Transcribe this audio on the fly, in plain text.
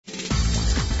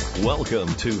Welcome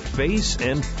to Face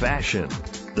and Fashion,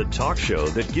 the talk show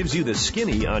that gives you the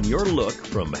skinny on your look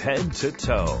from head to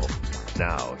toe.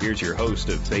 Now, here's your host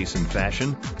of Face and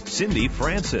Fashion, Cindy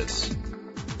Francis.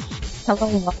 Hello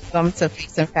and welcome to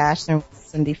Face and Fashion with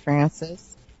Cindy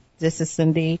Francis. This is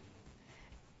Cindy.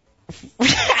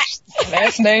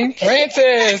 Last name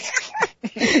Francis.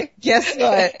 Guess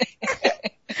what?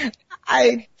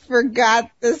 I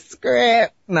forgot the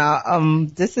script. No,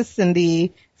 this is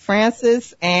Cindy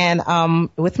Francis and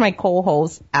with my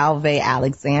co-host Alve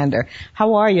Alexander.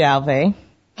 How are you, Alve?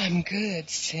 I'm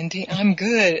good, Cindy. I'm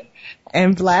good.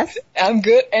 And blessed? I'm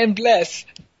good and blessed.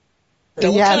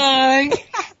 Don't yes.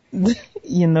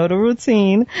 You know the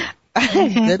routine.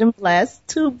 Mm-hmm. Good and blessed.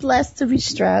 Too blessed to be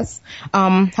stressed.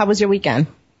 How was your weekend?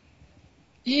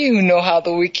 You know how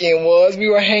the weekend was. We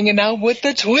were hanging out with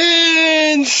the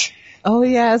twins. Oh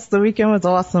yes, the weekend was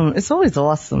awesome. It's always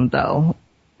awesome though.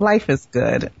 Life is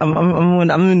good. I'm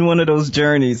in one of those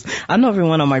journeys. I know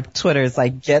everyone on my Twitter is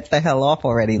like, get the hell off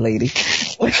already, lady.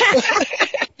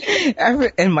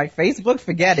 And my Facebook,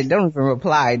 forget it. They don't even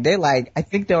reply. They're like, I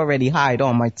think they already hide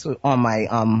on my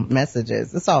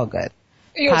messages. It's all good.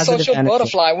 You're a social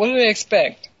butterfly. What do they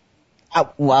expect?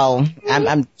 Well,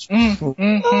 I'm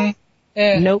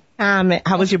Yeah. No comment.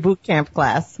 How was your boot camp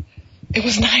class? It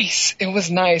was nice. It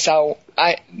was nice.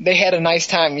 They had a nice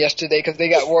time yesterday because they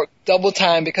got work double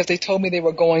time because they told me they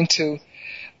were going to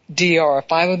DR.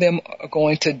 5 of them are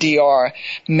going to DR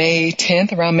May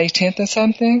 10th, around May 10th or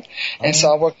something. And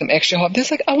so I worked them extra hard. They're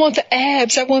like, I want the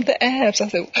abs. I want the abs. I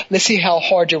said, let's see how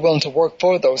hard you're willing to work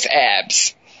for those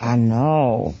abs. I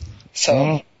know.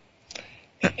 So.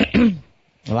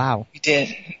 Wow. We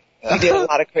did a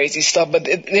lot of crazy stuff, but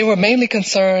they were mainly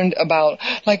concerned about,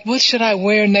 like, what should I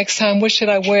wear next time? What should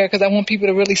I wear? Because I want people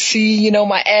to really see,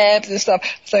 my abs and stuff.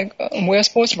 It's like, wear a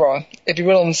sports bra. If you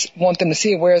really want them to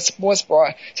see it, wear a sports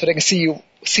bra so they can see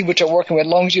what you're working with.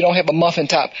 As long as you don't have a muffin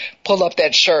top, pull up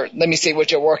that shirt. Let me see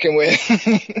what you're working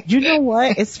with. You know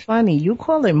what? It's funny. You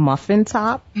call it muffin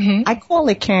top. Mm-hmm. I call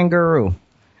it kangaroo.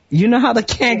 You know how the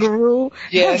kangaroo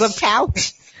has a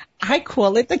pouch? I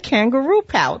call it the kangaroo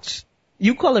pouch.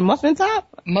 You call it muffin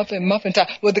top? Muffin top.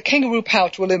 Well, the kangaroo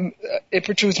pouch, it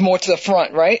protrudes more to the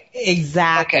front, right?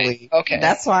 Exactly. Okay.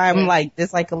 That's why I'm like,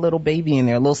 there's like a little baby in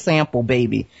there, a little sample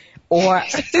baby. Or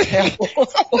what's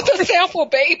a sample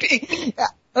baby?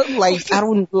 Like, I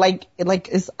don't like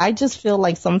I just feel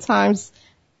like sometimes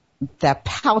that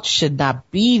pouch should not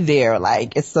be there.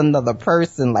 Like, it's another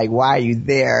person. Like, why are you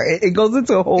there? It goes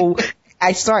into a whole,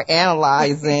 I start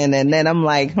analyzing and then I'm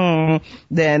like,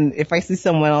 then if I see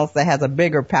someone else that has a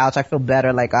bigger pouch, I feel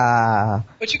better. Like,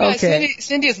 But you guys, okay.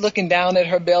 Cindy is looking down at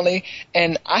her belly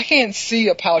and I can't see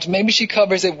a pouch. Maybe she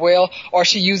covers it well or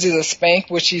she uses a spank,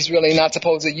 which she's really not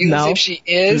supposed to use if she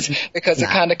is, because it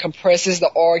kind of compresses the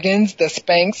organs, the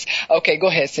spanks. Okay, go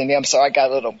ahead, Cindy. I'm sorry. I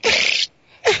got a little...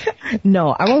 No,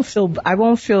 I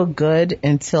won't feel good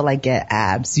until I get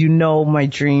abs. My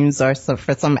dreams are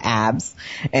for some abs.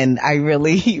 And I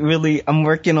really, I'm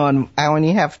working on, I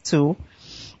only have 2.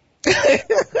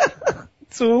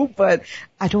 2, but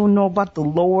I don't know about the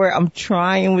lower. I'm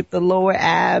trying with the lower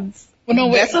abs. Well,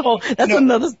 no, that's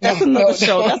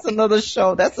another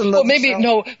show. Well, maybe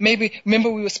remember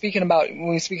when we were speaking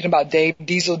about Dave,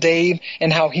 Diesel Dave,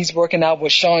 and how he's working out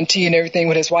with Sean T and everything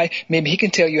with his wife. Maybe he can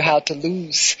tell you how to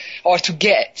lose or to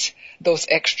get those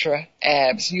extra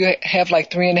abs. You have like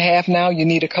 3.5 now. You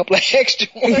need a couple of extra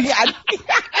ones.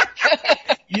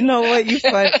 You know what? You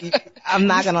funny. I'm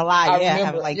not gonna lie. I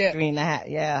have like 3.5.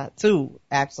 Yeah, 2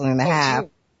 actually and a half.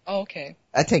 2. Oh, okay.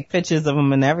 I take pictures of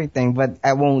them and everything, but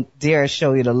I won't dare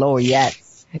show you the lower yet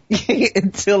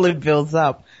until it builds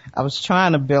up. I was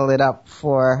trying to build it up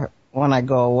for when I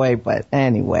go away, but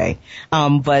anyway.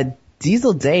 But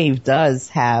Diesel Dave does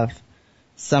have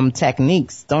some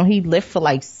techniques. Don't he lift for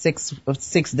like 6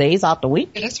 days out the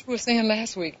week? Yeah, that's what we were saying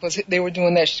last week. Was they were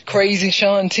doing that crazy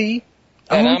Sean T?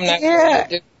 And I'm not going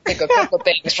to take a couple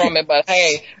things from it, but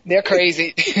hey, they're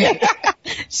crazy.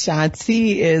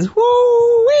 Shanti is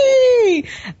woo-wee.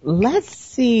 Let's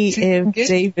see if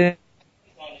David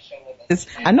is,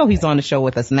 I know he's on the show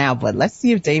with us now, but let's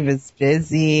see if David's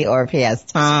busy or if he has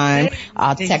time.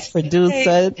 Our tech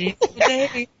producer,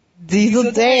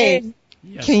 Diesel Dave.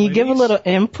 Yes, can you ladies? give a little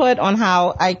input on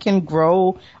how I can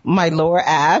grow my lower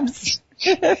abs?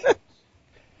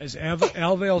 As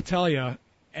Alve will tell you,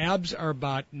 abs are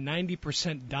about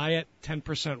 90% diet,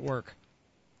 10% work.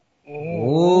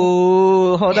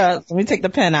 Ooh, hold up. Let me take the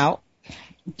pen out.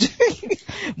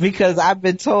 Because I've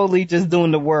been totally just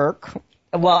doing the work.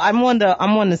 Well, I'm on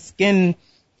the skin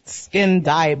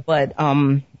diet, but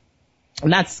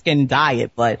not skin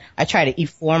diet, but I try to eat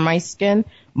for my skin.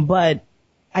 But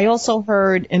I also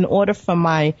heard in order for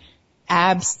my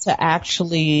abs to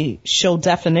actually show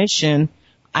definition,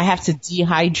 I have to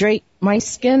dehydrate my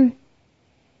skin.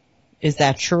 Is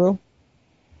that true?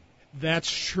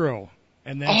 That's true.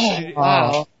 And that's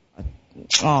wow.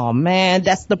 Oh man,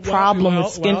 that's the problem with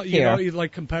skincare. Well, you know,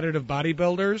 like competitive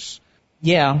bodybuilders,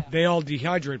 yeah, they all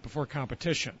dehydrate before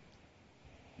competition.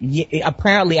 Yeah,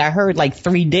 apparently I heard like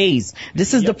 3 days.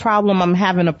 This is the problem I'm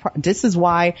having. This is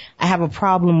why I have a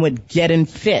problem with getting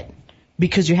fit,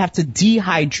 because you have to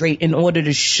dehydrate in order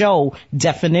to show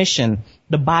definition.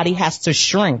 The body has to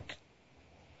shrink.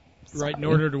 Right. In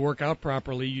order to work out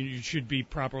properly, you should be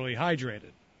properly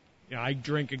hydrated. Yeah, I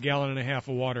drink 1.5 gallons of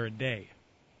water a day.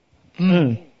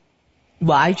 Well,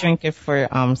 I drink it for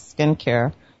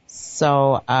skincare.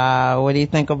 So, what do you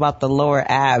think about the lower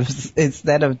abs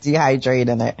instead of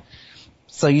dehydrating it?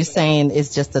 So you're saying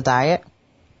it's just a diet?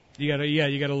 You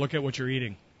gotta look at what you're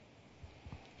eating.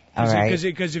 All right.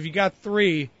 Because if you got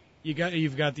 3,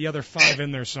 you've got the other 5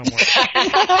 in there somewhere.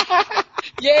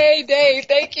 Yay, Dave!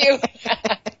 Thank you.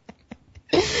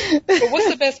 But what's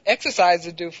the best exercise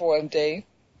to do for him, Dave?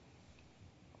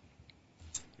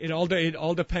 It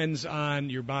all depends on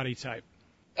your body type.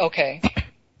 Okay.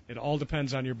 It all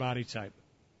depends on your body type.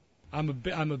 I'm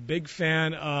a big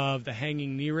fan of the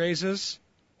hanging knee raises.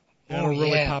 That'll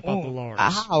really pop out the lowers.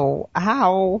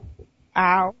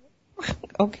 Ow.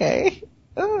 Okay.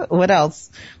 What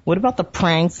else? What about the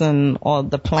pranks and all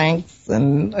the planks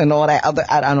and all that other?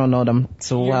 I don't know them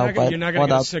too well, but you're not gonna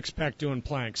get a 6-pack doing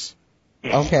planks.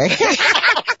 Okay.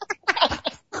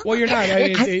 Well, you're not. I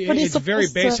mean, it's very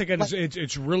basic, and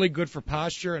it's really good for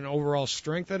posture and overall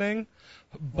strengthening.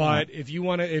 But if you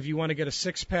want to get a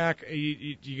 6-pack,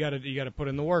 you gotta put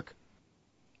in the work.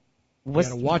 You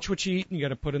gotta watch what you eat, and you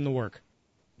gotta put in the work.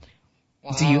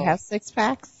 Wow. Do you have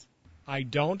 6-packs? I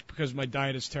don't, because my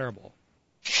diet is terrible.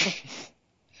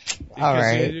 All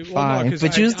right, fine. No,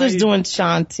 but you're just doing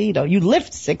Shanti though. You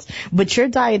lift 6, but your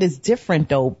diet is different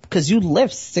though, because you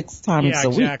lift 6 times a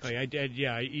week. Yeah, exactly.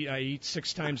 I eat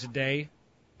 6 times a day,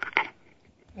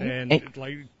 and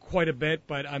like quite a bit.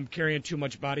 But I'm carrying too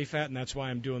much body fat, and that's why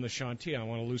I'm doing the Shanti. I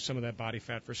want to lose some of that body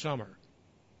fat for summer.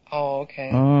 Oh, okay.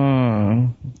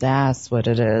 That's what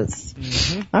it is.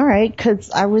 Mm-hmm. All right, because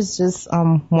I was just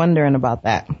wondering about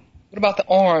that. What about the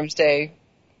arms, Dave?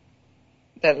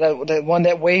 That one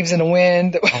that waves in the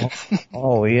wind.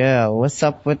 Oh yeah. What's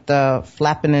up with the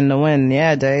flapping in the wind?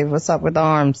 Yeah, Dave. What's up with the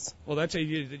arms? Well, that's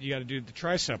you got to do the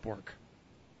tricep work.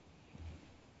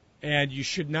 And you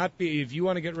should not be, if you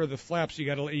want to get rid of the flaps, you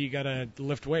got to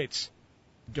lift weights.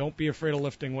 Don't be afraid of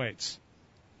lifting weights.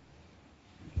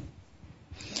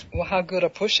 Well, how good are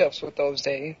push-ups with those,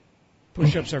 Dave?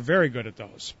 Push-ups are very good at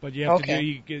those, but you have to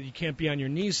you can't be on your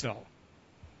knees though.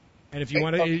 And if you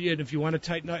want to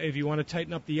tighten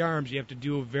up the arms, you have to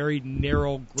do a very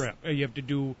narrow grip. You have to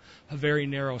do a very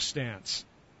narrow stance.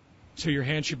 So your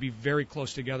hands should be very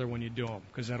close together when you do them,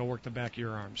 because that'll work the back of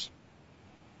your arms.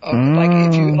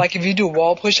 Like if you do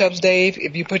wall push-ups, Dave,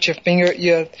 if you put your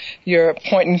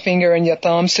pointing finger and your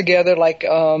thumbs together,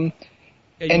 and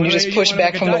you just push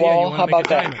back from the wall. How about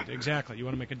that? Exactly. You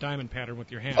want to make a diamond pattern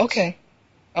with your hands.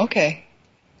 Okay.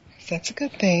 That's a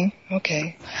good thing.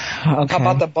 Okay. How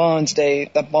about the bonds,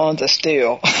 Dave? The bonds are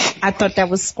still. I thought that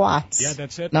was squats. Yeah,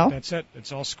 that's it. No? That's it.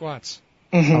 It's all squats.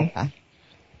 Mm-hmm. Okay.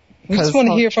 We just want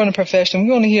to hear from the profession.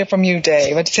 We want to hear from you,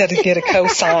 Dave. I just had to get a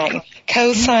cosign.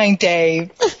 Cosign,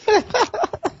 Dave.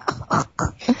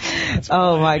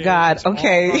 Oh my God.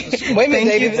 Okay. Wait a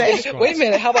minute, Dave. Wait a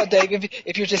minute. How about, Dave,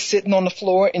 if you're just sitting on the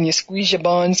floor and you squeeze your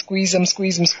buns, squeeze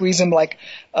them like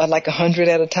 100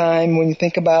 at a time. When you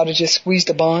think about it, just squeeze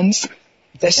the buns.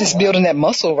 That's just building that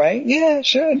muscle, right? Yeah,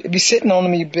 sure. If you're sitting on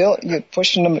them, you're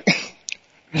pushing them.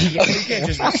 You can't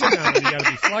just be sitting on them. You got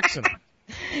to be flexing them.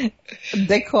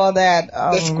 They call that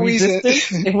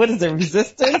resistance. What is it?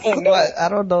 Resistance? I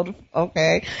don't know.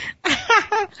 Okay.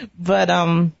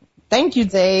 But thank you,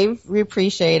 Dave. We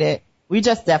appreciate it. We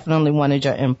just definitely wanted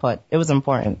your input. It was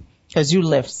important because you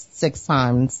lift 6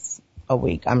 times a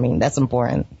week. I mean, that's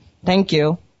important. Thank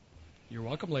you. You're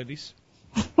welcome, ladies.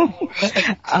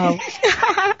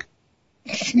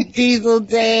 Diesel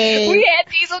Dave. We had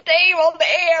Diesel Dave on the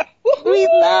air. We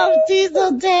love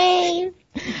Diesel Dave.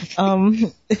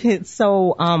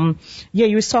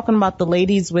 You were talking about the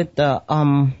ladies with the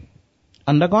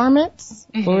undergarments.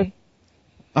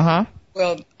 Mm-hmm.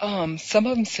 Well, some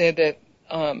of them said that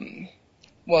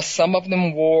some of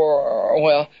them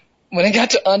wore when they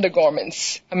got to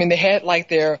undergarments. I mean, they had like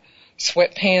their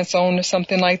sweatpants on or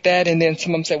something like that, and then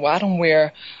some of them said, "Well, I don't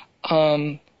wear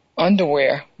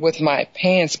underwear with my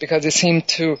pants because it seemed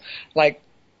to, like,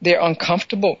 they're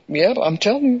uncomfortable. Yeah, I'm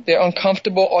telling you, they're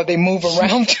uncomfortable, or they move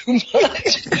around too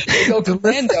much. They go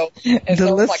commando. And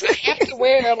so like, I have to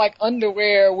wear like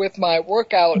underwear with my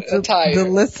workout attire. The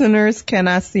listeners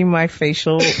cannot see my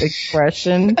facial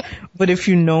expression, but if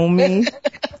you know me,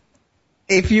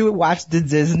 if you watch the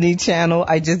Disney Channel,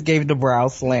 I just gave the brow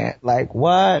slant. Like,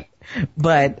 what?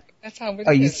 But that's how it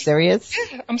are is. You serious?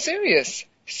 Yeah, I'm serious.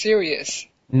 Serious.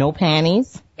 No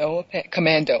panties? No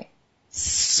commando.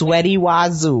 Sweaty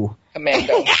wazoo.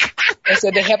 Commando. They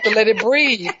said they have to let it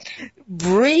breathe.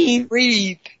 Breathe?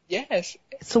 Breathe. Yes.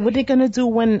 So what are they gonna do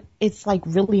when it's like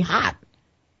really hot?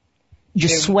 You're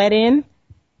sweating?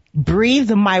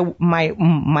 Breathe my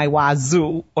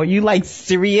wazoo. Are you like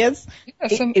serious?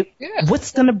 Yeah,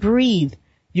 what's gonna breathe?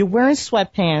 You're wearing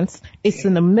sweatpants. It's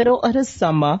in the middle of the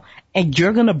summer and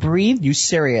you're gonna breathe? You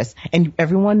serious? And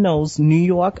everyone knows New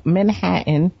York,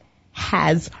 Manhattan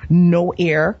has no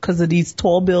air because of these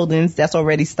tall buildings that's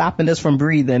already stopping us from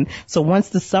breathing. So once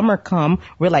the summer come,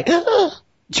 we're like,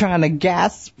 trying to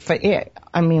gasp for air.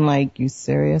 I mean, like, you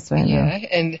serious right now?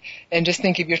 Yeah, and just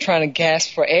think, if you're trying to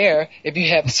gasp for air, if you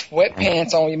have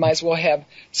sweatpants on, you might as well have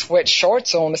sweat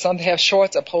shorts on, or something. Have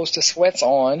shorts opposed to sweats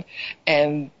on,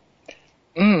 and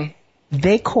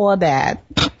they call that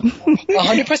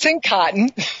 100% cotton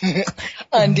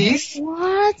undies.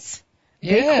 What?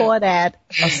 Yeah. They call that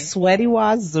a sweaty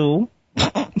wazoo.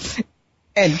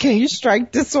 And can you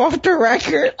strike this off the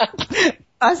record?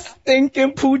 A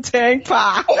stinking poo-tang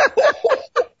pie.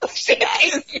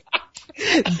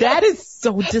 That is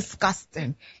so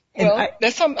disgusting. Well,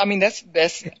 that's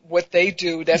what they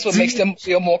do. That's what makes them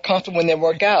feel more comfortable when they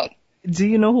work out. Do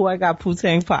you know who I got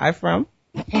poo-tang pie from?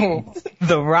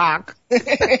 The Rock.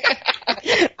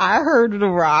 I heard The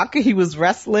Rock. He was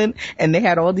wrestling and they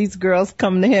had all these girls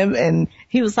come to him and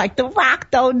he was like, The Rock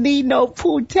don't need no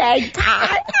poo-tang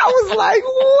pie. I was like,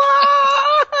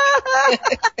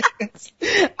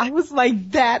 what? I was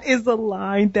like, that is a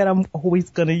line that I'm always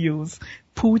gonna use.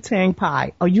 Poo-tang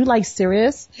pie. Are you like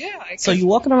serious? Yeah. So you're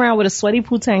walking around with a sweaty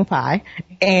poo-tang pie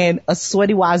and a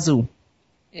sweaty wazoo.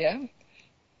 Yeah.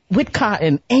 With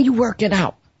cotton and you working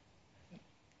out.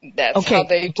 That's how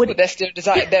they do it. That's their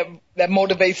desire. That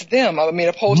motivates them. I mean,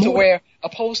 opposed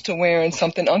to wearing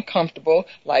something uncomfortable,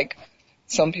 like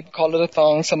some people call it a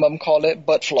thong, some of them call it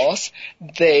butt floss.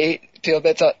 They feel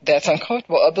that's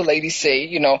uncomfortable. Other ladies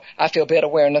say, I feel better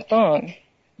wearing a thong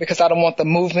because I don't want the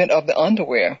movement of the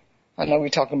underwear. I know we're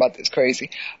talking about this crazy,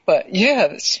 but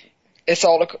yeah, it's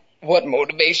all what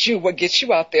motivates you, what gets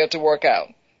you out there to work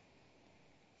out.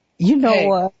 You know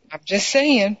what? I'm just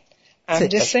saying.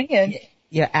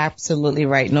 You're absolutely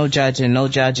right. No judging.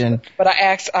 But I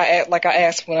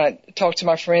asked when I talk to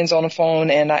my friends on the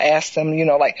phone, and I asked them,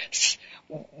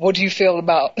 what do you feel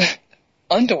about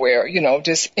underwear?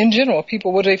 Just in general,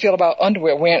 people, what do they feel about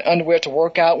underwear? Wearing underwear to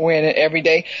work out, wearing it every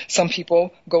day. Some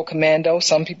people go commando.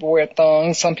 Some people wear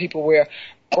thongs. Some people wear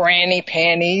granny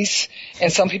panties.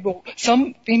 And some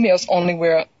females only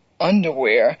wear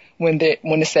underwear when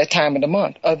it's that time of the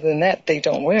month. Other than that, they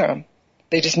don't wear them.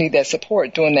 They just need that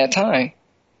support during that time.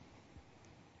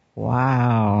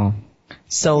 Wow.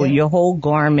 So your whole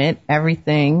garment,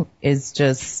 everything is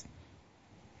just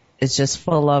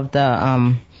full of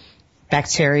the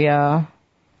bacteria.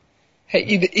 Hey,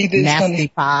 either nasty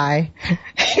pie,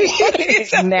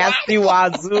 nasty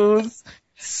wazoos,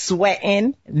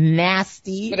 sweating,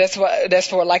 nasty. But that's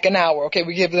for like an hour. Okay,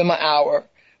 we give them an hour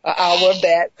of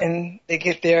that, and they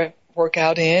get their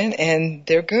workout in, and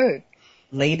they're good.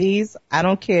 Ladies, I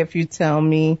don't care if you tell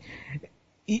me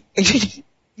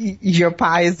your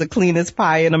pie is the cleanest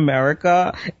pie in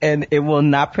America and it will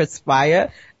not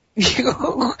perspire.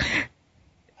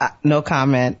 No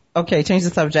comment. Okay, change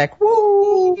the subject.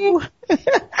 Woo!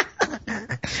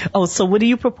 Oh, so what do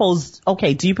you propose?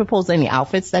 Okay, do you propose any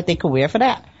outfits that they could wear for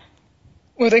that?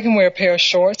 Well, they can wear a pair of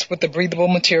shorts with the breathable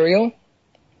material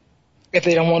if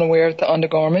they don't want to wear the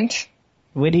undergarment.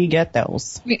 Where do you get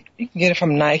those? You can get it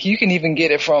from Nike. You can even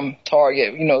get it from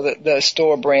Target, the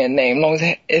store brand name, as long as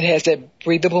it has that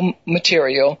breathable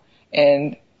material,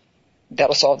 and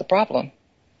that'll solve the problem.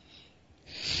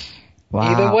 Wow.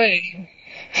 Either way.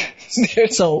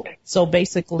 So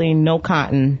basically no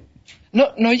cotton.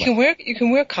 No, you can wear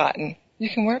cotton. You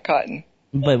can wear cotton.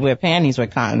 But wear panties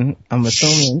with cotton, I'm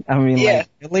assuming. I mean, yeah, like,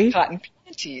 really? Cotton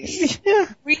panties.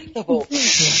 Breathable.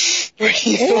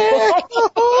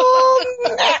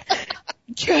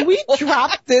 Can we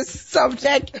drop this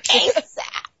subject ASAP?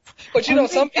 But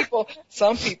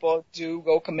some people do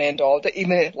go commando all day,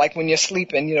 even like when you're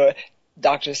sleeping,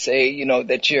 doctors say,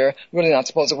 that you're really not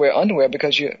supposed to wear underwear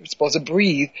because you're supposed to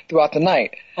breathe throughout the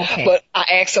night. Okay. But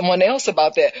I asked someone else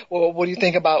about that. Well, what do you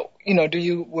think about, do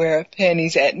you wear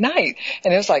panties at night?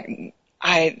 And it was like,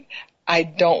 I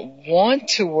don't want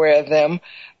to wear them,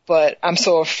 but I'm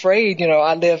so afraid,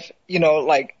 I live,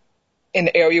 like in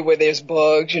the area where there's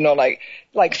bugs,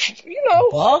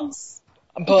 Bugs?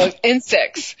 Bugs,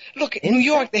 insects. Look, in New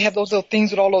York, they have those little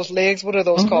things with all those legs. What are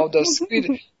those called? Those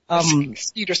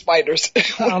skeeter spiders.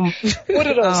 What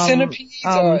are those,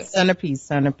 centipedes?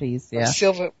 Centipede, yeah.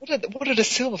 Silver. What are the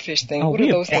silverfish things? Oh, what are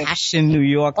those things? In New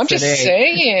York I'm today.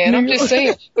 just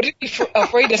saying. But if you're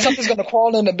afraid that something's going to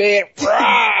crawl in the bed.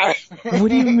 What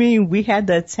do you mean? We had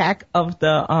the attack of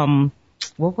the,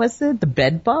 what was it? The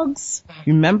bed bugs?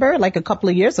 Remember? Like a couple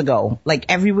of years ago. Like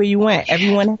everywhere you went,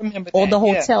 all the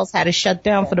hotels had to shut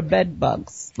down for the bed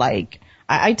bugs. Like,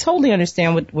 I totally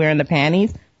understand with wearing the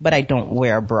panties, but I don't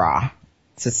wear a bra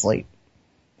to sleep.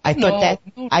 I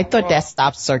thought that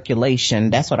stopped circulation.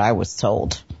 That's what I was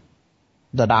told.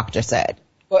 The doctor said.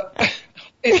 But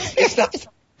it's not.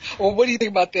 Well, what do you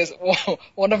think about this?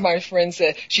 One of my friends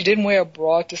said she didn't wear a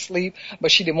bra to sleep,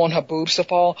 but she didn't want her boobs to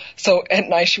fall. So at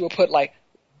night she would put like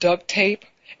duct tape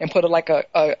and put like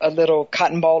a little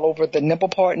cotton ball over the nipple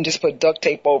part and just put duct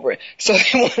tape over it. So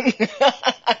they wouldn't.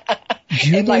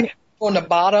 And like from the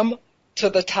bottom to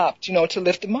the top, to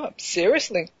lift them up.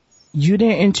 Seriously. You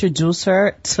didn't introduce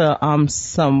her to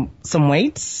some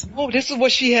weights? Oh, this is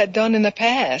what she had done in the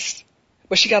past,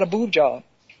 but she got a boob job.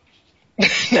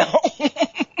 No.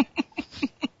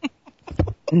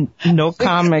 No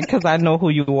comment, because I know who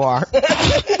you are.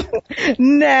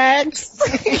 Next.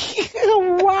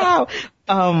 Wow.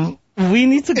 We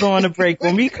need to go on a break.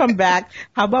 When we come back,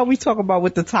 how about we talk about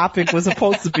what the topic was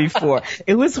supposed to be for?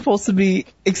 It was supposed to be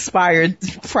expired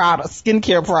products,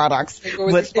 skincare products. It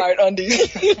was expired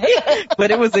undies.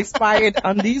 But it was expired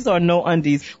undies or no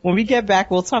undies. When we get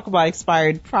back, we'll talk about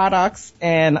expired products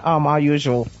and our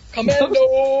usual.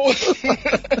 Commando!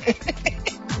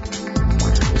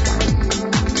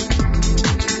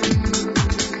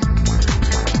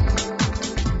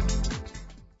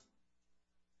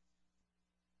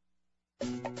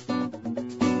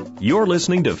 You're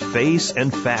listening to Face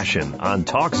and Fashion on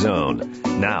Talk Zone.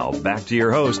 Now, back to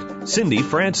your host, Cindy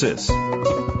Francis.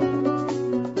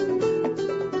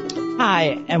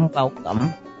 Hi, and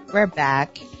welcome. We're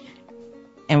back,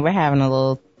 and we're having a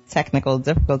little technical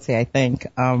difficulty, I think.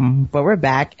 But we're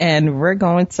back, and we're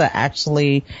going to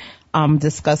actually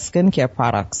discuss skincare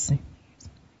products.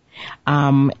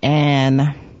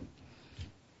 And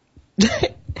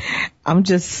I'm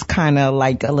just kind of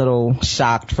like a little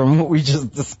shocked from what we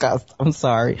just discussed. I'm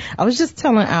sorry. I was just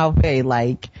telling Alve,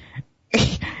 like,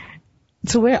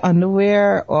 to wear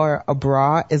underwear or a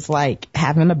bra is like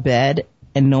having a bed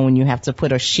and knowing you have to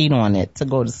put a sheet on it to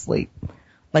go to sleep.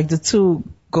 Like, the two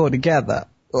go together.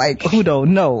 Like, who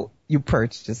don't know? You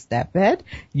purchase that bed,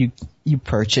 you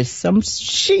purchase some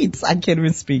sheets. I can't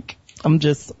even speak. I'm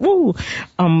just, woo.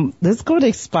 Let's go to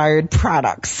expired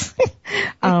products.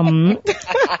 I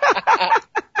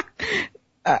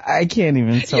can't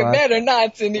even talk. You better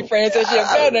not, Cindy Francis. You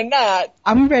better not.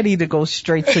 I'm ready to go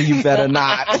straight to you better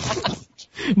not.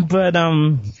 But,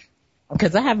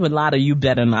 cause I have a lot of you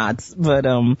better nots. But,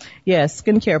 yeah,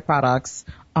 skincare products.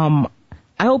 I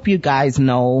hope you guys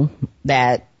know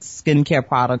that skincare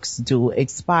products do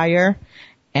expire,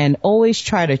 and always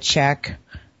try to check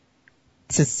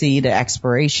to see the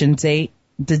expiration date.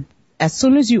 As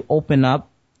soon as you open up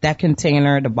that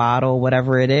container, the bottle,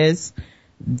 whatever it is,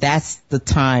 that's the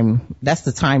time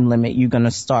limit you're going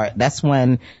to start. That's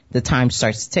when the time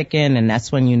starts ticking, and that's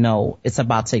when you know it's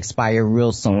about to expire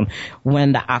real soon.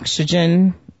 When the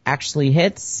oxygen actually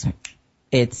hits,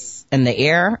 it's in the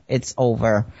air, it's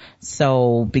over.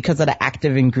 So because of the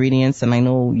active ingredients, and I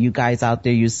know you guys out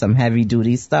there use some heavy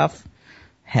duty stuff,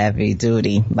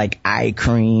 like eye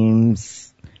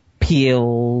creams,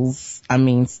 peels,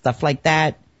 stuff like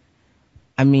that.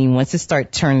 Once it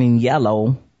starts turning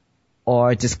yellow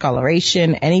or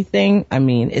discoloration, anything,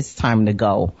 it's time to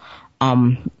go.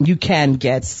 You can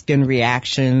get skin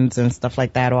reactions and stuff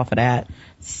like that off of that.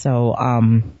 So,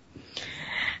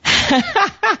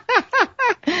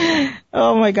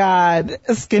 oh my God.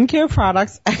 Skincare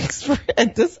products,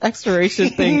 this expiration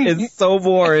thing is so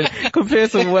boring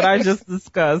compared to what I just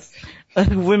discussed.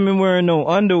 Women wearing no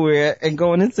underwear and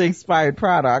going into expired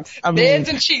products. Beds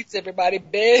and sheets, everybody.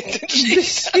 Beds and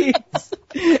sheets.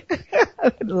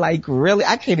 Like, really?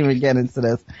 I can't even get into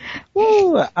this.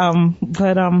 Woo.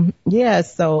 Yeah,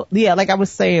 so, yeah, like I was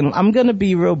saying, I'm gonna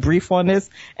be real brief on this,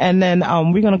 and then,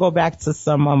 we're gonna go back to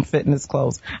some, fitness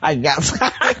clothes, I guess.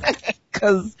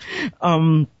 Cause,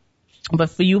 But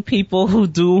for you people who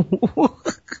do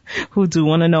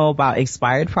want to know about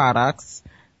expired products,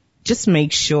 just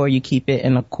make sure you keep it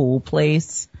in a cool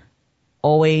place.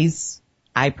 Always,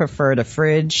 I prefer the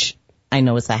fridge. I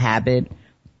know it's a habit.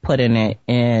 Putting it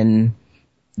in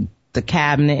the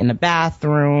cabinet in the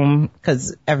bathroom,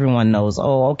 because everyone knows,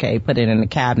 okay, put it in the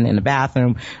cabinet in the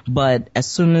bathroom. But as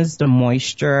soon as the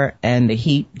moisture and the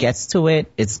heat gets to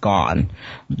it, it's gone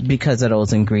because of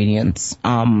those ingredients.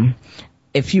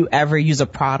 If you ever use a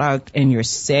product and you're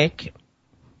sick,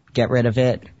 get rid of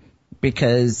it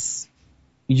because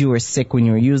you were sick when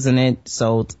you were using it.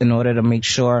 So in order to make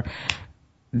sure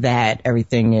that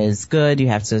everything is good, you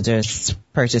have to just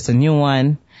purchase a new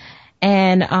one.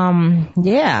 And,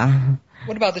 yeah.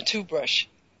 What about the toothbrush?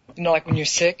 You know, like when you're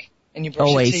sick and you brush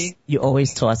your teeth? You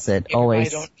always toss it. I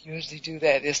don't usually do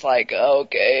that. It's like,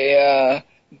 okay,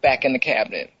 back in the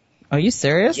cabinet. Are you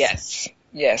serious?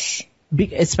 Yes.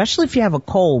 Especially if you have a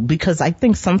cold, because I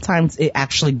think sometimes it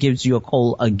actually gives you a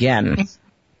cold again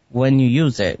when you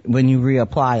use it, when you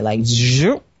reapply, like,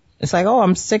 it's like,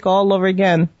 I'm sick all over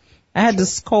again. I had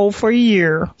this cold for a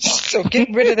year. So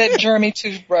get rid of that germy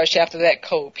toothbrush after that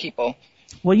cold, people.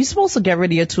 Well, you're supposed to get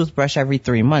rid of your toothbrush every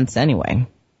 3 months anyway.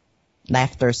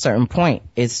 After a certain point,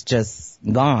 it's just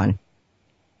gone.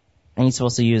 And you're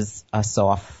supposed to use a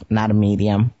soft, not a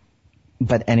medium.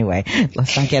 But anyway,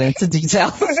 let's not get into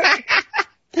details.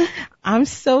 I'm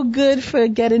so good for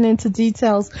getting into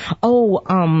details.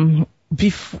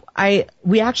 We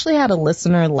actually had a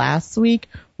listener last week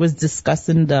was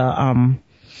discussing the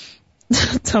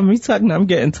tummy tuck. Now I'm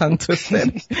getting tongue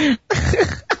twisted.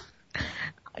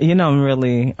 You know,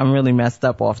 I'm really messed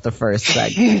up off the first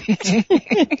segment.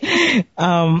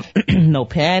 No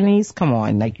panties. Come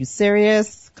on. Like, you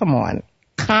serious? Come on.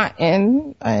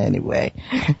 Cotton. Anyway.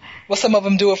 Well, some of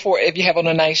them do it for if you have on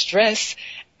a nice dress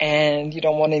and you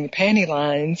don't want any panty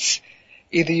lines.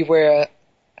 Either you wear,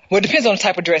 it depends on the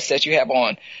type of dress that you have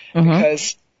on. Mm-hmm.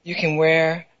 Because you can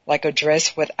wear like a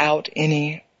dress without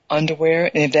any underwear,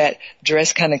 and if that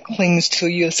dress kind of clings to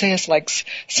you, say it's like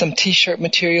some t-shirt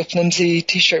material, flimsy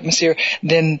t-shirt material,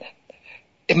 then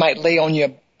it might lay on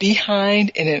your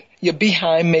behind, and your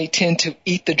behind may tend to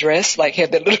eat the dress, like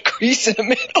have that little crease in the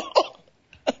middle.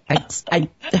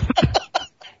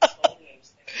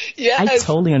 I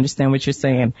totally understand what you're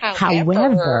saying.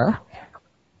 However,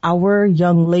 our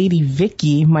young lady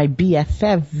Vicky, my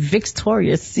BFF,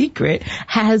 Victoria's Secret,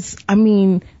 has,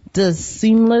 the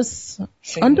seamless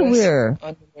underwear.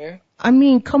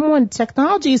 Come on,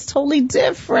 technology is totally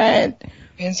different.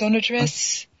 Depends on the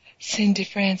dress. Cindy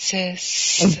Francis.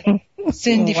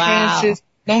 Cindy Francis.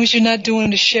 As long as you're not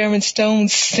doing the Sharon Stone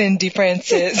Cindy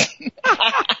Francis.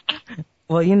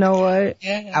 Well, you know what?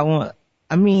 Yeah.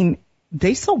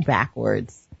 They so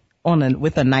backwards.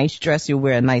 With a nice dress, you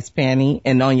wear a nice panty,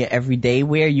 and on your everyday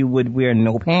wear, you would wear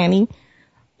no panty.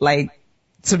 Like,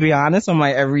 to be honest, on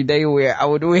my everyday wear, I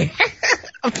would wear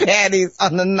panties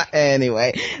on the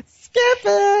anyway. Skip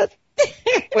it.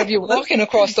 When you're walking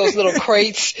across those little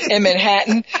crates in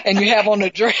Manhattan and you have on a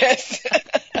dress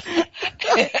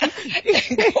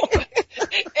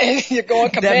and you're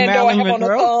going commando, I have on a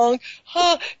thong,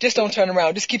 just don't turn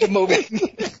around. Just keep it moving.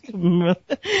 Can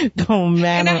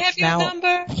I have your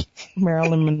number?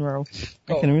 Marilyn Monroe.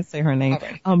 I can't even say her name.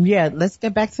 Right. Let's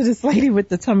get back to this lady with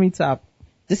the tummy tuck.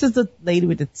 This is the lady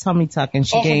with the tummy tuck, and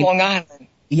she gained. From Long Island.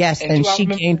 Yes, and she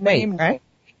gained weight, right?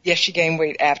 Yes, she gained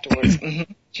weight afterwards.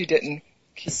 Mm-hmm. She didn't.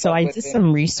 So I did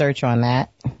some research on that,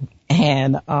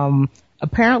 and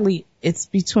apparently it's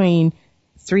between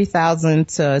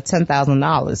 $3,000 to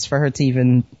 $10,000 for her to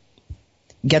even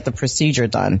get the procedure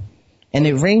done, and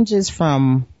it ranges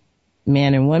from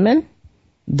men and women,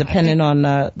 depending on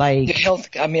your health.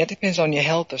 It depends on your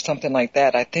health or something like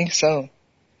that. I think so.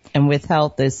 And with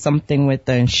health, there's something with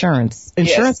the insurance.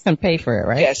 Insurance can pay for it,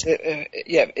 right? Yes,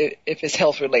 if it's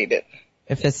health related.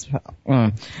 If it's,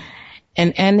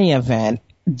 in any event,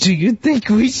 do you think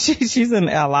she's an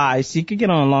LI, she could get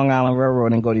on Long Island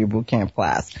Railroad and go to your boot camp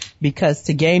class? Because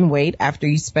to gain weight after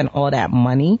you spend all that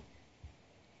money.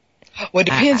 Well, it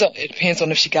depends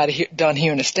on if she got it done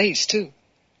here in the States too.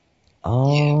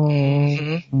 Oh.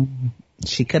 Yeah. Mm-hmm.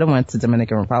 She could have went to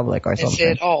Dominican Republic or something.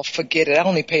 And said, forget it. I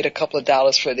only paid a couple of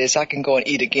dollars for this. I can go and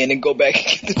eat again and go back and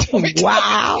get the tummy tuck.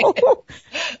 Wow.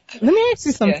 Let me ask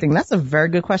you something. Yeah. That's a very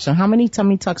good question. How many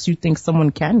tummy tucks do you think someone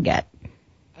can get?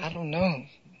 I don't know.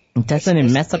 Doesn't it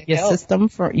mess up your system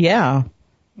yeah.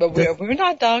 But we're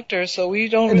not doctors, so we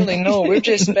don't really know. We're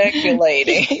just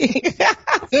speculating.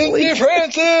 Cindy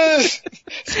Francis!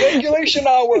 Speculation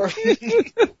hour.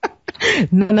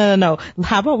 No.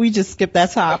 How about we just skip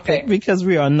that topic because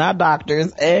we are not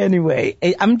doctors anyway.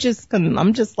 I'm just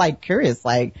like curious,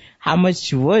 like how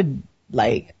much would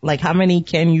like how many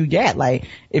can you get? Like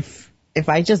if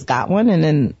I just got one and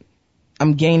then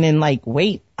I'm gaining like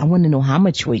weight, I want to know how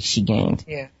much weight she gained.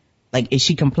 Yeah. Like is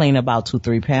she complaining about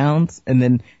 2-3 pounds and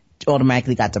then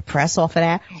automatically got depressed off of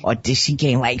that, or did she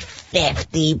gain like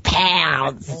 50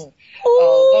 pounds?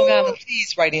 Long Island,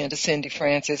 please write in to Cindy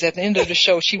Francis. At the end of the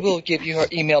show, she will give you her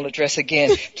email address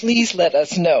again. Please let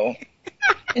us know.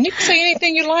 And you can say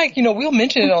anything you like. You know, we'll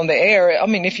mention it on the air. I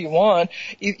mean, if you want,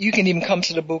 you can even come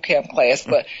to the boot camp class,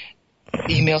 but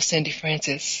email Cindy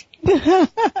Francis.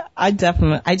 I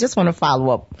just want to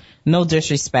follow up. No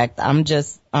disrespect. I'm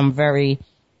very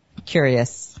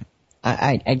curious.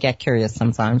 I get curious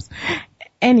sometimes.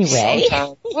 Anyway.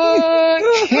 Sometimes. What?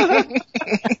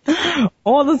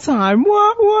 All the time.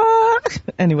 What?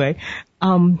 Anyway.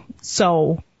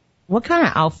 So what kind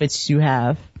of outfits do you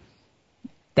have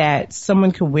that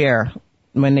someone could wear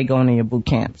when they go into your boot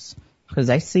camps? Because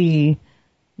I see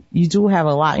you do have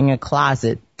a lot in your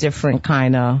closet, different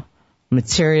kind of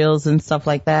materials and stuff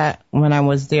like that when I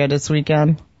was there this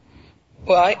weekend.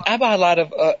 Well, I buy a lot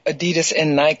of Adidas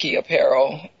and Nike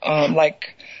apparel.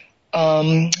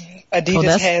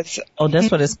 Adidas has... Oh,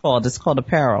 that's what it's called. It's called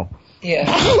apparel. Yeah.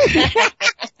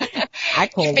 I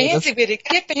call Get fancy with it.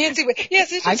 Get fancy with it.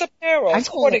 Yes, it's just apparel. I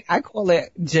call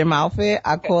it gym outfit.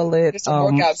 I call it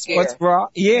sports gear. bra.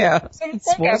 Yeah.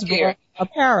 Sports gear.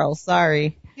 Apparel,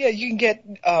 sorry. Yeah, you can get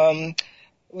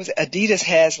Adidas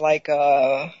has like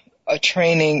a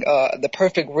training the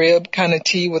perfect rib kind of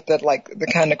tee with the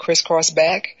kind of crisscross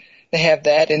back. They have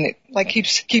that, and it like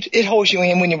keeps it holds you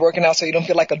in when you're working out, so you don't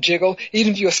feel like a jiggle.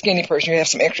 Even if you're a skinny person, you have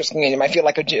some extra skin, you might feel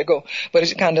like a jiggle, but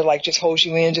it kind of like just holds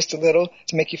you in just a little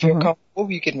to make you feel comfortable. What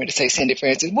were you getting ready to say, Cindy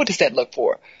Francis? What does that look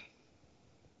for?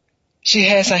 She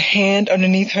has a hand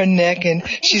underneath her neck, and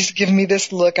she's giving me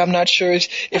this look. I'm not sure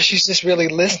if she's just really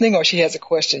listening or she has a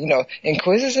question. You know,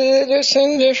 inquisitive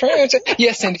Cindy Francis.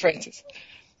 Yes, Cindy Francis.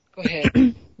 Go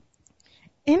ahead.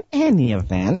 In any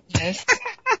event. Yes.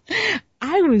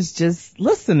 I was just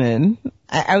listening.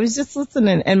 I was just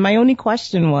listening, and my only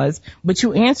question was, but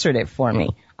you answered it for me.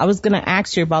 I was going to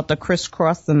ask you about the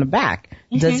crisscross in the back.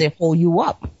 Does it hold you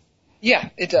up? Yeah,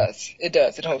 it does. It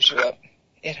does. It holds you up.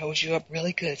 It holds you up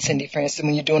really good, Cindy Francis,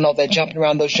 when you're doing all that jumping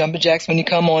around those jumping jacks. When you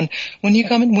coming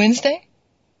Wednesday?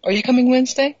 Are you coming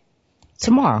Wednesday?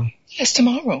 Tomorrow. Yes,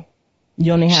 tomorrow.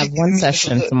 You only have one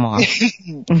session tomorrow.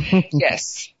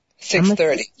 Yes,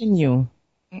 6:30. You.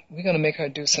 We're going to make her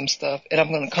do some stuff, and I'm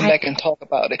going to come back and talk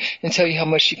about it and tell you how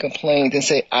much she complained and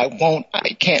say, I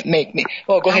can't make me.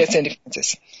 Oh, go ahead, Cindy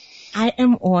Francis. I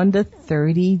am on the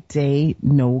 30-day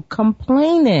no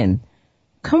complaining.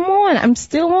 Come on, I'm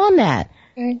still on that.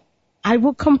 Okay. I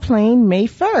will complain May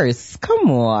 1st. Come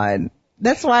on.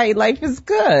 That's why life is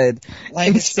good.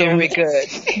 Life is very good.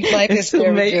 Life is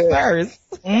very May good. May 1st.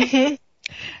 Mm-hmm.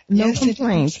 No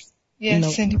complaints.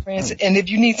 Yes, Cindy Francis. And if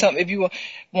you need something, if you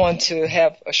want to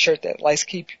have a shirt that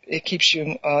keeps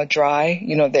you dry,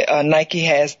 you know, Nike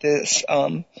has this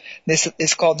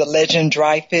is called the Legend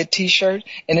Dry Fit T-shirt,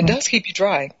 and it does keep you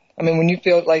dry. I mean, when you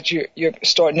feel like you're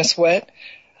starting to sweat,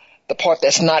 the part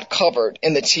that's not covered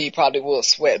in the tee probably will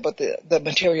sweat, but the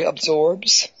material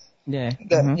absorbs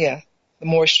the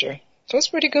moisture. So it's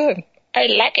pretty good. I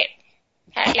like it.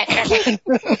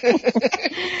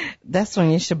 That's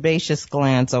when your sebaceous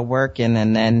glands are working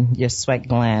and then your sweat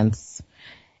glands.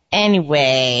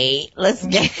 Anyway, let's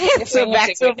get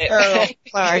back to Pearl.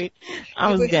 Sorry,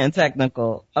 I was getting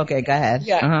technical. Okay, go ahead.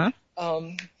 Yeah.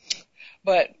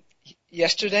 But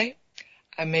yesterday,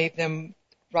 I made them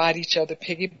ride each other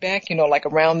piggyback, you know, like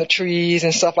around the trees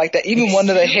and stuff like that. Even one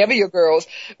of the heavier girls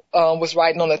was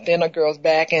riding on the thinner girl's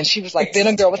back, and she was like,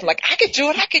 thinner girl was like, I can do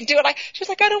it. She was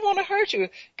like, I don't want to hurt you.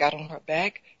 Got on her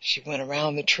back. She went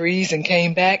around the trees and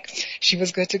came back. She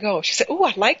was good to go. She said, oh,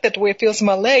 I like that the way it feels in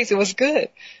my legs. It was good.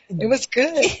 It was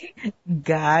good.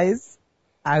 Guys,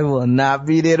 I will not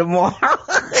be there tomorrow.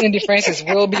 Cindy Francis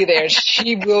will be there.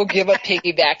 She will give a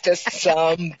piggyback to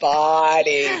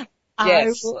somebody.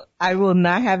 Yes. I will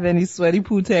not have any sweaty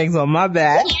poo tags on my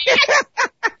back.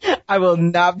 I will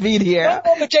not be there.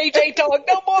 No more for JJ talk.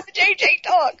 No more for JJ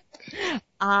talk.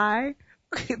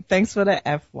 Thanks for the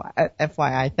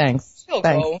FYI. Thanks. She'll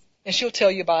go, and she'll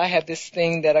tell you about, I have this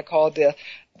thing that I call the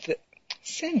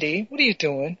Cindy, what are you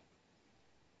doing?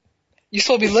 You're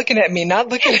supposed to be looking at me, not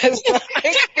looking at us.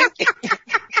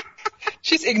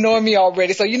 She's ignoring me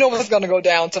already, so you know what's going to go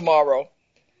down tomorrow.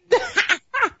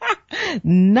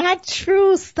 Not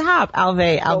true. Stop,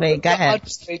 Alve. Go ahead.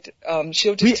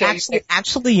 She'll just tell you.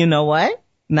 Actually, you know what?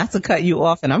 Not to cut you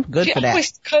off, and I'm good for that. You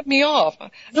always cut me off.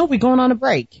 No, we're going on a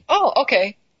break. Oh,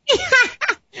 okay.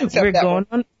 We're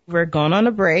going on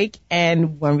a break,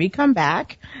 and when we come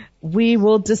back, we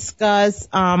will discuss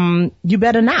You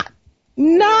Better Not.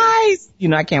 Nice!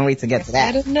 I can't wait to get to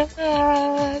that. Better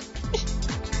not.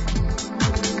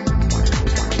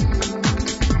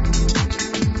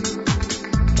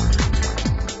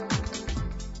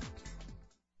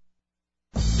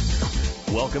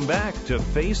 Welcome back to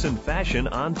Face and Fashion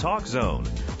on Talk Zone.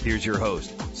 Here's your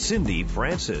host, Cindy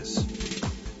Francis.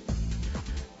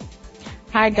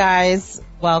 Hi guys,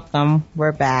 welcome.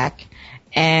 We're back.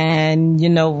 And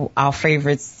our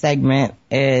favorite segment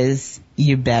is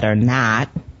You Better Not.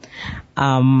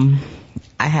 I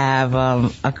have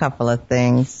a couple of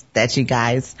things that you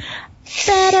guys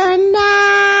better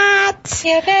not.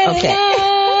 You better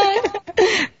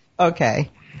not.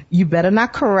 Okay. You better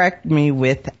not correct me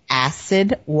with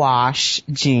acid wash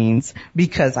jeans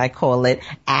because I call it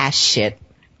ass shit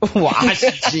wash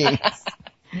jeans.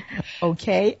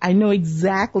 Okay, I know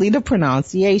exactly the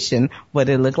pronunciation, but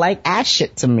it looked like ass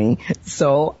shit to me.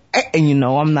 So, and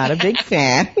I'm not a big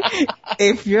fan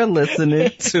if you're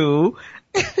listening to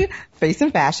Face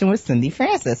and Fashion with Cindy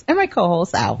Francis and my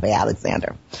co-host Alvay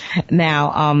Alexander.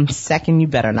 Now, second, you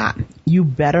better not. You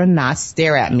better not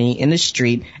stare at me in the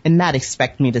street and not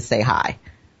expect me to say hi.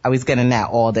 I was getting that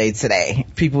all day today.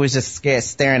 People was just scared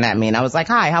staring at me, and I was like,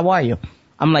 hi, how are you?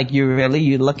 I'm like, you're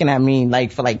looking at me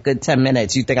for good 10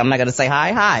 minutes. You think I'm not going to say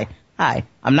hi? Hi.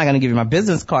 I'm not going to give you my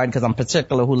business card because I'm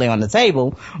particular who lay on the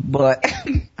table, but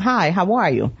hi, how are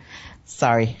you?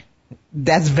 Sorry.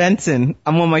 That's venting.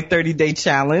 I'm on my 30-day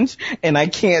challenge and I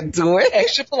can't do it.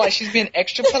 Extra polite. She's being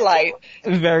extra polite.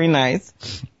 Very nice.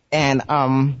 And,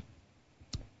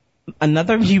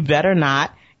 another, you better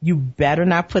not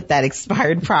put that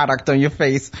expired product on your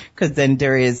face because then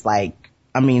there is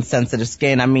sensitive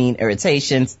skin,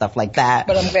 irritation, stuff like that.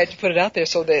 But I'm glad you put it out there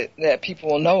so that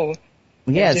people will know.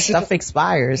 Yeah, stuff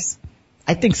expires.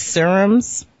 I think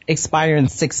serums expire in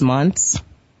 6 months.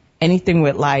 Anything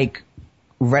with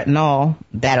retinol,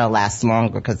 that'll last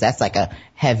longer because that's a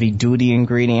heavy duty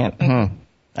ingredient. Mm-hmm.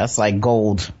 That's like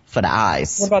gold for the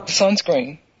eyes. What about the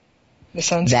sunscreen?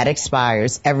 That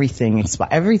expires. Everything expires.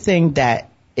 Everything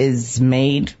that is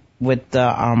made with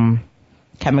the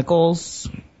chemicals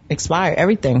expire.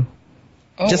 Everything.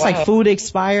 Oh, just wow. like food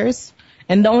expires.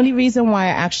 And the only reason why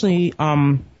I actually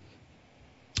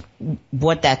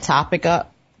brought that topic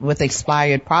up with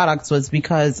expired products was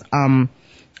because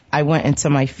I went into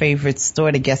my favorite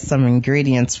store to get some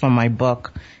ingredients for my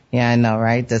book. Yeah, I know,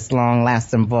 right? This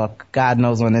long-lasting book. God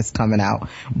knows when it's coming out.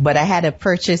 But I had to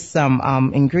purchase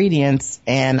some ingredients,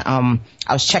 and I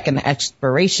was checking the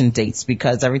expiration dates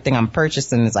because everything I'm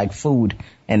purchasing is like food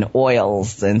and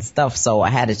oils and stuff, so I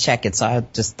had to check it. So I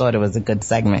just thought it was a good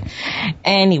segment.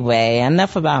 Anyway,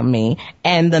 enough about me.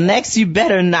 And the next, you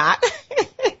better not.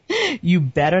 You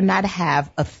better not have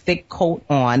a thick coat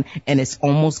on and it's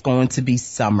almost going to be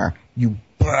summer. You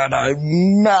better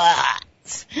not.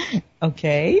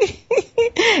 Okay?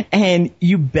 And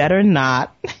you better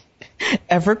not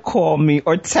ever call me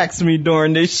or text me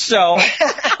during this show.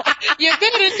 You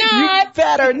better not. You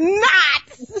better not.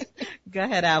 Go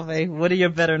ahead, Alvay. What are your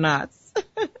better nots?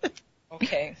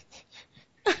 Okay.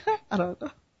 I don't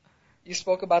know. You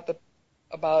spoke about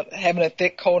having a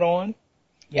thick coat on,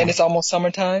 yeah. And it's almost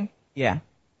summertime. Yeah.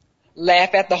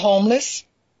 Laugh at the homeless.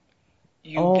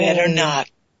 You better not.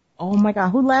 Oh my God,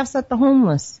 who laughs at the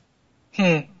homeless?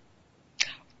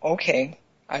 Okay,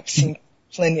 I've seen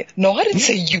plenty. No, I didn't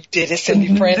say you did it,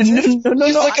 Cindy Francis. No.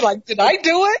 She's looking like, did I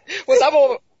do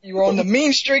it? You were on the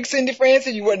mean streak, Cindy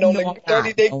Francis. You weren't on the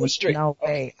 30-day streak. No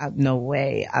way. No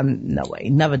way.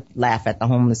 Never laugh at the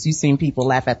homeless. You've seen people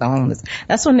laugh at the homeless.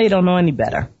 That's when they don't know any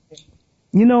better.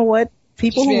 You know what?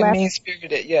 People who laugh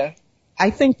mean-spirited, yeah. I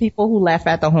think people who laugh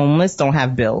at the homeless don't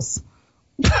have bills.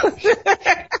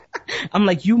 I'm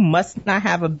like, you must not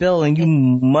have a bill and you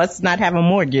must not have a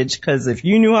mortgage, because if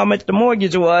you knew how much the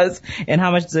mortgage was and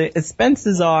how much the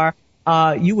expenses are,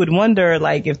 you would wonder,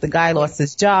 if the guy lost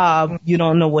his job, you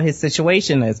don't know what his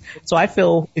situation is. So I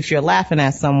feel if you're laughing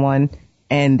at someone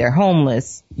and they're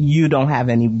homeless, you don't have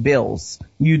any bills.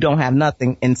 You don't have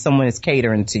nothing, and someone is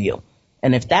catering to you.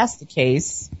 And if that's the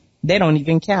case, they don't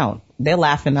even count. They're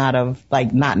laughing out of,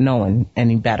 not knowing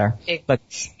any better. But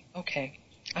okay,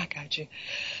 I got you.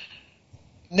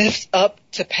 Lifts up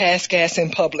to pass gas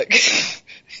in public.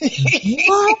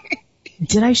 What?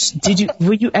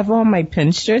 Were you ever on my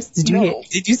Pinterest?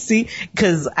 Did you see?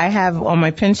 Cause I have on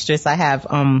my Pinterest, I have,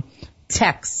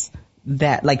 texts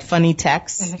that, funny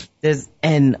texts.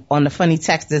 And on the funny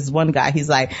text, there's one guy, he's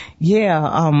like,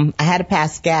 I had to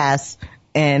pass gas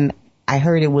and I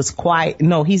heard it was quiet.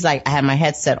 No, he's like, I had my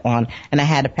headset on and I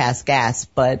had to pass gas,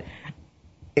 but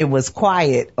it was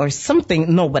quiet or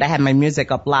something. No, but I had my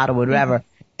music up loud or whatever. Mm-hmm.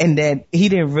 And then he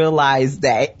didn't realize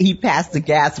that he passed the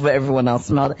gas, but everyone else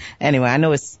smelled it. Anyway, I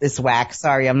know it's whack.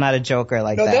 Sorry, I'm not a joker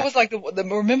like that. No, that was like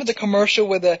remember the commercial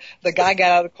where the guy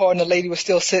got out of the car and the lady was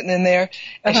still sitting in there,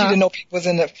 and she didn't know people was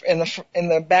in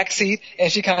the back seat,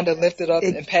 and she kind of lifted up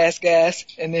and passed gas,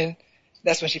 and then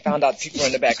that's when she found out people were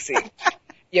in the back seat.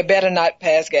 You better not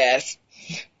pass gas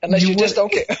unless you just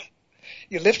don't care.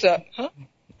 You lift up, huh?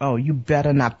 Oh, you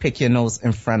better not pick your nose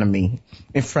in front of me,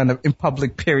 in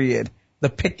public, period. The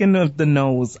picking of the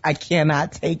nose, I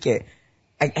cannot take it.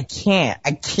 I can't.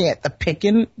 The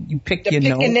picking, you pick your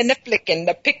nose. The picking and the flicking,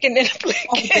 the picking and the flicking.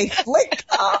 Oh, they flick.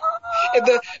 And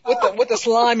with the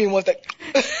slimy ones that.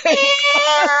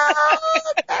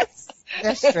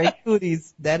 That's straight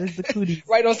cooties. That is the cooties.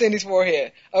 Right on Cindy's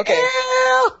forehead. Okay.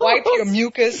 Wipe your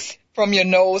mucus from your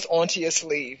nose onto your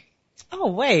sleeve.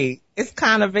 Oh, wait. It's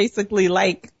kind of basically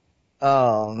like,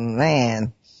 oh,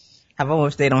 man. How about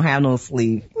if they don't have no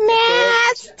sleeve?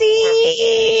 Nasty!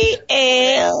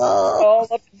 Ew. All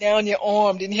up and down your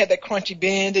arm. Then you have that crunchy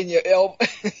bend in your elbow.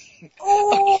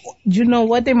 Oh, you know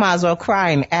what? They might as well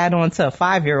cry and add on to a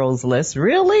 5-year-old's list.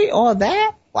 Really? All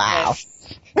that? Wow.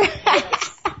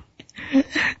 Yes.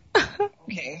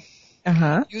 Okay.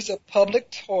 Uh-huh. Use a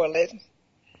public toilet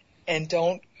and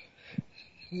don't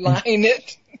line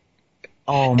it.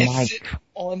 Oh, my. Sit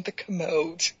on the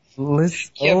commode.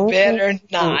 Listen. You better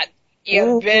not.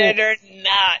 You better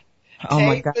not. Oh,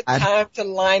 my God. Take the time to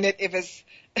line it if it's.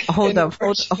 Hold on.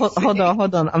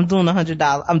 I'm doing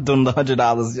 $100. I'm doing the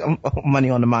 $100 money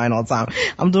on the mind all the time.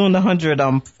 I'm doing the 100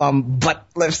 butt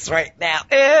lifts right now.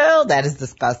 Ew, that is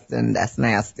disgusting. That's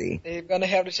nasty. They're gonna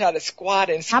have to try to squat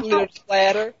and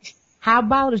splatter. How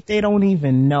about if they don't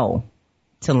even know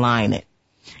to line it?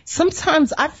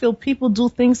 Sometimes I feel people do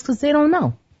things because they don't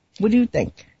know. What do you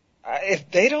think? If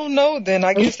they don't know, then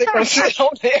I guess they're gonna sit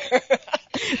on there.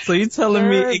 So you telling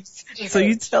me? So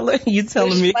you telling me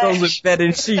it goes with bed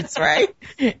and sheets, right?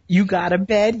 You got a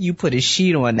bed, you put a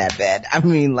sheet on that bed. I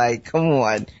mean, like, come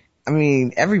on. I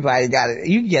mean, everybody got it.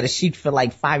 You can get a sheet for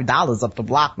like $5 up the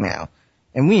block now,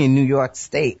 and we in New York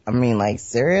State. I mean, like,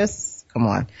 serious? Come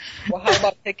on. Well, how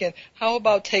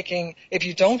about taking? If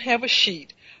you don't have a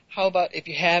sheet, how about if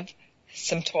you have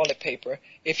some toilet paper?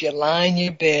 If you line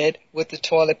your bed with the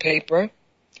toilet paper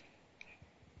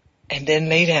and then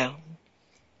lay down,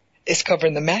 it's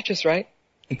covering the mattress, right?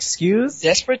 Excuse?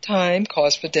 Desperate time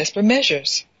calls for desperate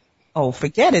measures. Oh,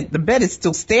 forget it. The bed is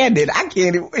still standing. I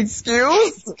can't.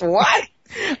 Excuse? What?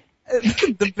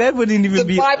 The bed wouldn't even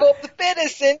be. Survival of the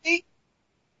fittest, Cindy.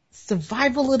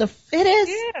 Survival of the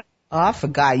fittest? Yeah. Oh, I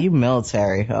forgot. You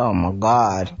military. Oh, my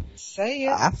God. Say it.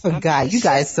 I forgot. You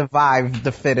guys survive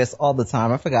the fittest all the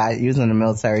time. I forgot you was in the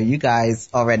military. You guys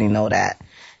already know that.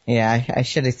 Yeah, I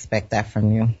should expect that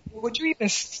from you. Would you even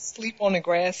sleep on the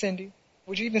grass, Cindy?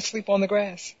 Would you even sleep on the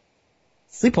grass?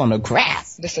 Sleep on the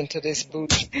grass? Listen to this,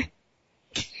 booty.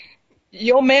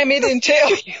 Your mammy didn't tell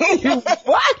you.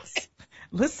 What?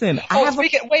 Listen,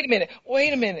 wait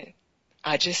a minute.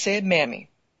 I just said mammy.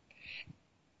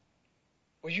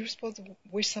 Were you supposed to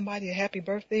wish somebody a happy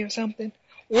birthday or something?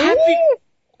 Happy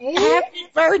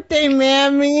birthday,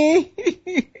 Mammy.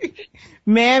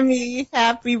 Mammy,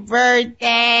 happy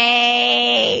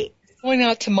birthday. Going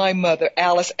out to my mother,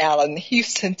 Alice Allen,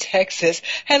 Houston, Texas.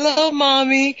 Hello,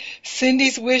 Mommy.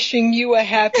 Cindy's wishing you a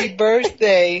happy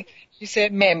birthday. She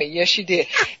said, Mammy. Yes, she did.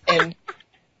 And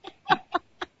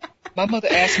my mother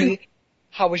asked me,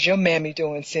 how was your mammy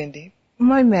doing, Cindy?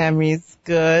 My mammy's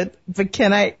good, but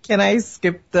can I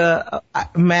skip the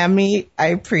mammy? I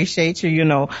appreciate you. You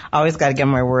know, I always got to get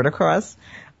my word across.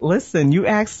 Listen, you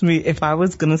asked me if I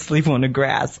was going to sleep on the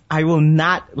grass. I will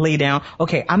not lay down.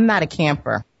 Okay, I'm not a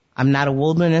camper. I'm not a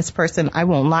wilderness person. I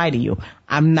won't lie to you.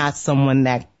 I'm not someone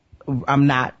that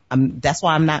that's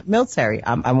why I'm not military.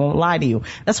 I won't lie to you.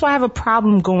 That's why I have a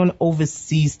problem going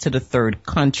overseas to the third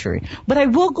country. But I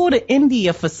will go to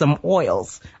India for some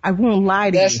oils. I won't lie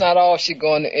to you. That's not all she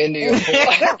going to India for.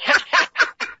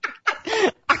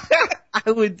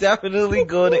 I would definitely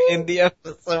go to India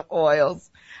for some oils.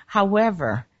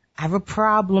 However, I have a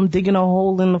problem digging a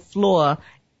hole in the floor,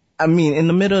 in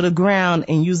the middle of the ground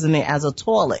and using it as a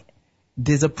toilet.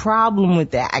 There's a problem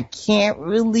with that. I can't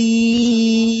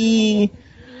really,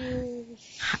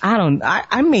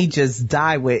 I may just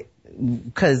die Cindy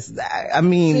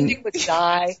would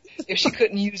die if she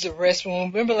couldn't use the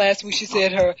restroom. Remember last week she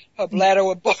said her bladder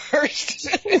would burst?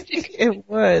 It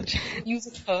would. Use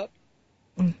a cup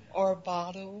or a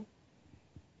bottle.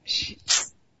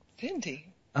 Cindy.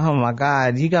 Oh my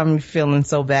God, you got me feeling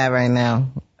so bad right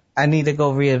now. I need to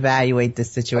go reevaluate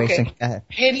this situation. Okay. Go ahead.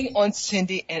 Hating on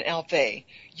Cindy and Alvay.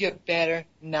 You better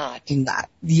not.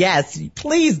 Yes,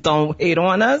 please don't hate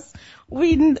on us.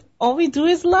 All we do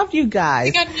is love you guys.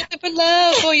 We got nothing but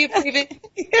love for you, baby.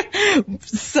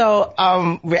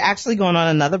 So, we're actually going on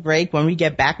another break. When we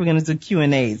get back, we're going to do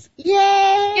Q&As.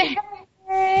 Yay!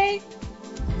 Yay!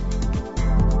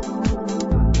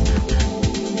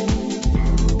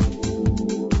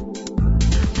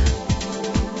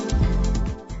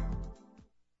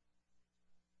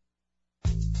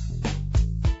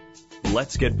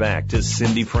 Let's get back to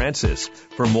Cindy Francis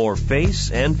for more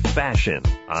Face and Fashion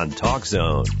on Talk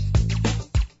Zone.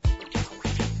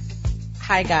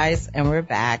 Hi guys, and we're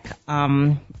back.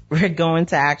 We're going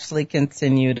to actually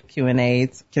continue the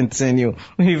Q&As.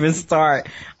 We even start.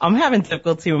 I'm having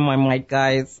difficulty with my mic,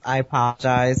 guys. I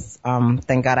apologize.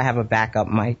 Thank God I have a backup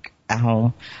mic at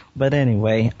home. But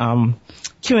anyway,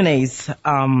 Q&As.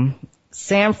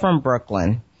 Sam from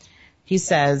Brooklyn. He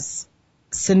says,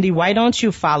 Cindy, why don't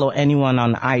you follow anyone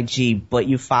on IG, but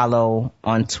you follow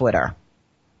on Twitter?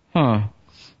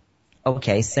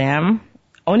 Okay, Sam.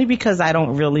 Only because I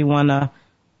don't really want to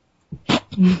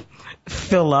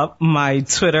fill up my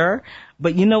Twitter.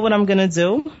 But you know what I'm going to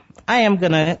do? I am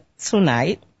going to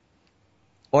tonight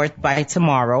or by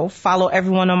tomorrow follow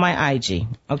everyone on my IG.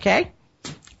 Okay?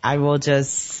 I will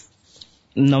just,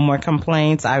 no more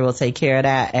complaints. I will take care of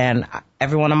that. And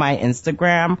everyone on my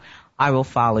Instagram, I will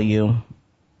follow you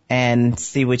and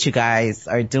see what you guys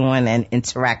are doing and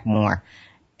interact more.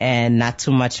 And not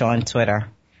too much on Twitter.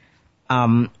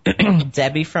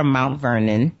 Debbie from Mount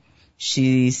Vernon,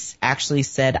 she's actually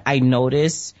said, I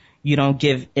noticed you don't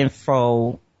give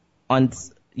info on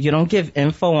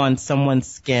someone's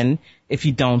skin if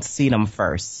you don't see them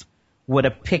first. Would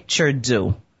a picture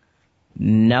do?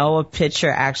 No, a picture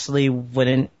actually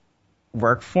wouldn't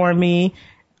work for me.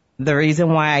 The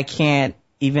reason why I can't,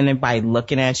 even by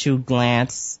looking at you,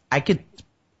 glance, I could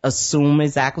assume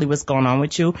exactly what's going on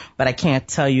with you, but I can't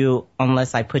tell you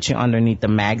unless I put you underneath the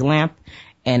mag lamp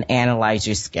and analyze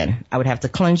your skin. I would have to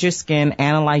cleanse your skin,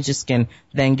 analyze your skin,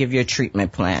 then give you a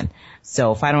treatment plan.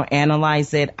 So if I don't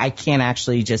analyze it, I can't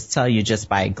actually just tell you just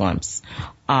by a glimpse.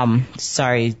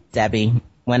 Sorry, Debbie.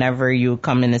 Whenever you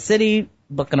come in the city,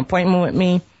 book an appointment with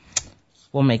me,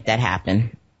 we'll make that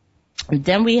happen.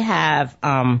 Then we have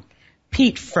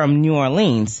Pete from New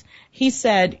Orleans. He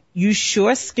said, you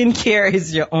sure skincare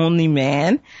is your only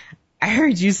man? I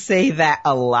heard you say that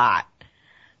a lot.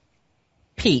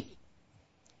 Pete,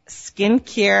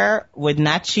 skincare would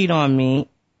not cheat on me,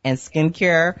 and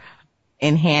skincare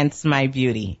enhance my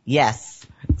beauty. Yes,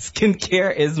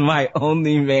 skincare is my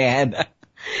only man.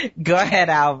 Go ahead,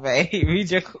 Alvay.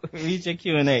 Read your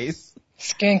Q&As.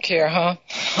 Skincare, huh?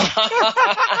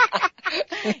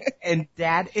 And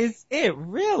that is it,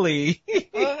 really.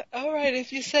 All right,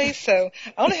 if you say so.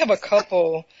 I only have a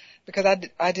couple because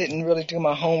I didn't really do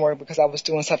my homework because I was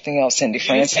doing something else, Cindy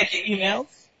Francis. Did you check your emails?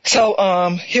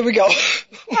 So, here we go.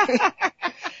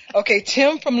 Okay,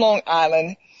 Tim from Long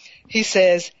Island, he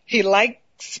says he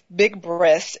likes big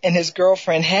breasts and his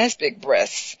girlfriend has big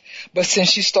breasts. But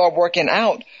since she started working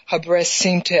out, her breasts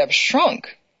seem to have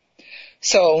shrunk.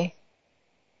 So,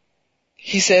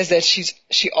 he says that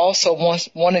she also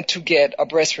wanted to get a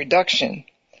breast reduction.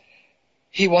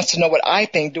 He wants to know what I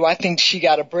think. Do I think she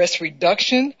got a breast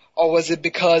reduction or was it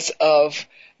because of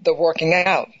the working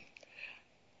out?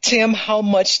 Tim, how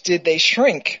much did they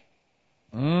shrink?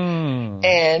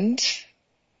 And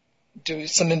do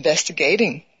some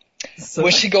investigating. So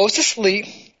when she goes to sleep,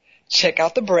 check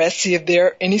out the breast, see if there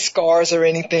are any scars or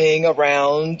anything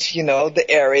around, the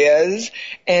areas,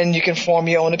 and you can form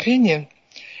your own opinion.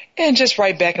 And just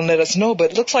write back and let us know.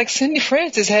 But it looks like Cindy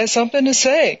Francis has something to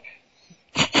say.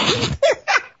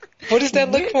 What does that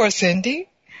look for, Cindy?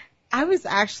 I was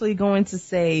actually going to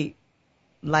say,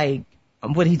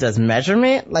 what he does,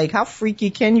 measurement? Like, how freaky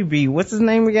can you be? What's his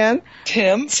name again?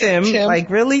 Tim. Like,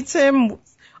 really, Tim?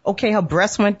 Okay, her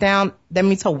breast went down. That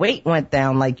means her weight went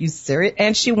down. Like, you serious?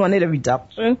 And she wanted a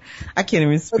reduction? I can't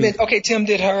even speak. Okay, Tim,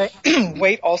 did her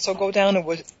weight also go down,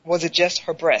 or was it just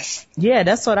her breast? Yeah,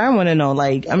 that's what I want to know.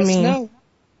 Like, Let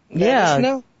us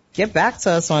know. Get back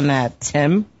to us on that,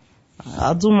 Tim.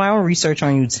 I'll do my own research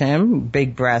on you, Tim.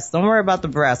 Big breast. Don't worry about the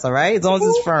breast, all right? As long as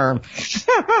it's firm.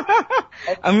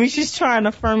 I mean, she's trying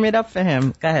to firm it up for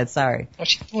him. Go ahead, sorry. Oh,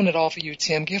 she's doing it all for you,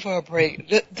 Tim. Give her a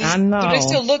break. I know. Do they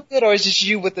still look good, or is it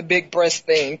you with the big breast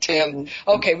thing, Tim?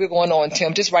 Okay, we're going on,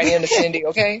 Tim. Just write in to Cindy,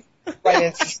 okay? Write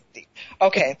in to Cindy.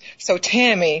 Okay, so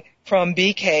Tammy from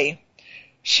BK,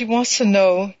 she wants to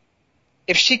know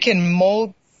if she can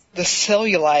mold the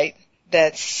cellulite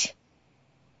that's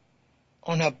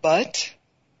on her butt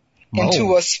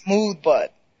into a smooth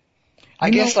butt. I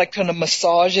guess like kind of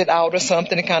massage it out or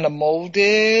something and kind of mold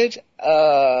it.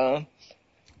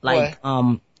 Like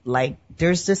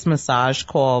there's this massage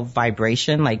called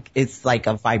vibration. Like it's like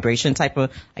a vibration type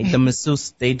of, like the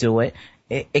masseuse, they do it.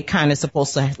 It kind of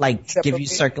supposed to like give you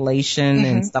circulation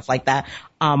and stuff like that.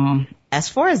 As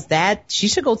far as that, she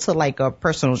should go to like a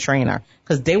personal trainer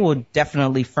because they will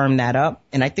definitely firm that up.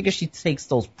 And I think if she takes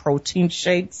those protein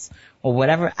shakes or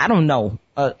whatever, I don't know,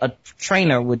 a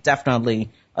trainer would definitely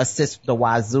assist the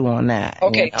wazoo on that.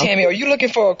 Okay, you know? Tammy, are you looking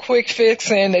for a quick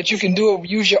fix and that you can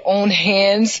use your own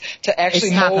hands to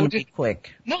actually mold it? It's not going mold to be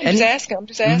quick. No, I'm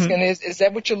just asking. Is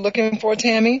that what you're looking for,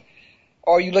 Tammy?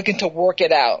 Or are you looking to work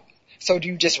it out? So do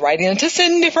you just write in to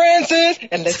Cindy Francis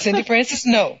and let Cindy Francis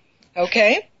know?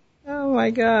 Okay? Oh my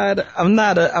God. I'm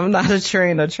not a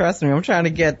trainer, trust me. I'm trying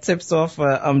to get tips off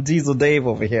Diesel Dave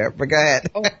over here. But go ahead.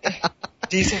 Oh,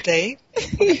 Diesel Dave?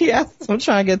 Yes, I'm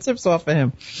trying to get tips off of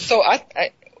him. So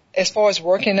I as far as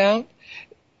working out,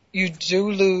 you do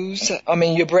lose,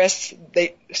 your breasts,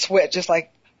 they sweat just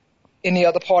like any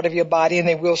other part of your body, and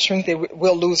they will shrink, they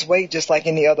will lose weight just like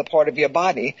any other part of your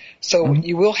body. So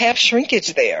you will have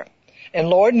shrinkage there. And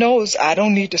Lord knows I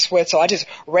don't need to sweat, so I just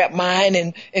wrap mine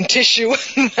in tissue.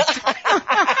 Stuff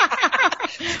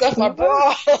my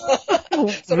bra.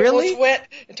 So really? It won't sweat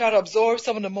and try to absorb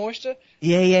some of the moisture.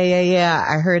 Yeah.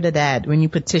 I heard of that. When you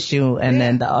put tissue and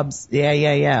then the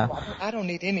yeah. Well, I don't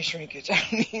need any shrinkage.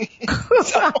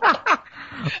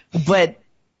 But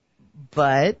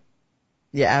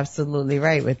you're absolutely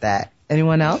right with that.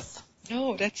 Anyone else?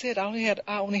 No, that's it. I only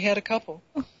had a couple.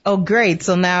 Oh, great.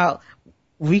 So now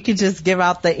we could just give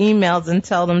out the emails and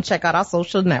tell them check out our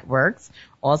social networks,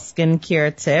 all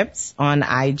skincare tips on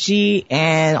IG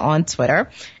and on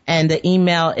Twitter. And the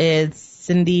email is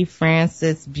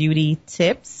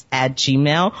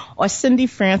cindyfrancisbeautytips@gmail or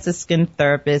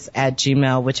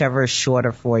cindyfrancisskintherapist@gmail, whichever is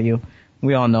shorter for you.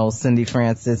 We all know Cindy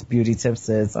Francis Beauty Tips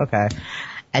is. Okay.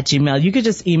 At Gmail. You could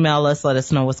just email us, let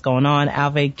us know what's going on.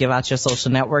 Alve, give out your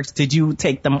social networks. Did you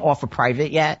take them off of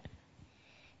private yet?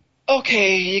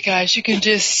 Okay, you guys, you can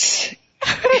just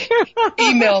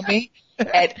email me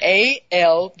at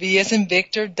alv@gmail.com.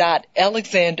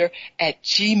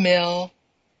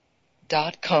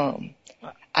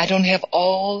 I don't have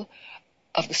all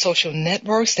of the social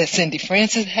networks that Cindy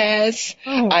Francis has.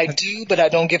 I do, but I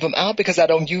don't give them out because I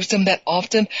don't use them that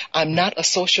often. I'm not a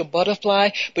social butterfly,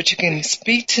 but you can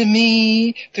speak to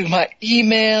me through my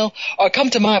email or come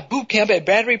to my boot camp at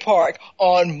Battery Park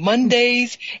on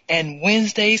Mondays and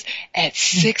Wednesdays at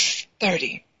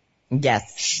 6:30.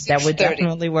 Yes, that would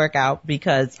definitely work out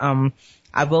because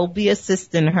I will be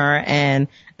assisting her and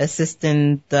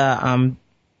assisting the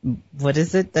what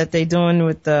is it that they doing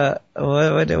with the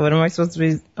what am I supposed to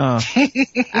be?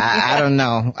 I don't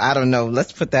know.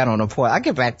 Let's put that on a poll. I'll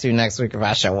get back to you next week if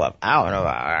I show up. I don't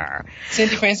know.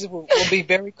 Cindy Francis will be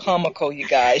very comical, you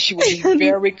guys. She will be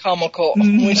very comical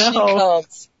when she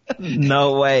comes.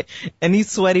 No way. Any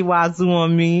sweaty wazoo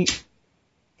on me,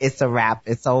 it's a wrap.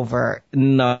 It's over.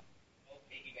 No.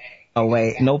 Oh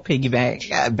wait, no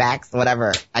piggyback, backs,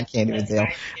 whatever. I can't even deal.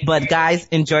 But guys,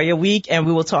 enjoy your week and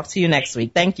we will talk to you next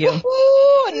week. Thank you.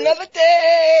 Woo-hoo, another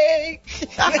day.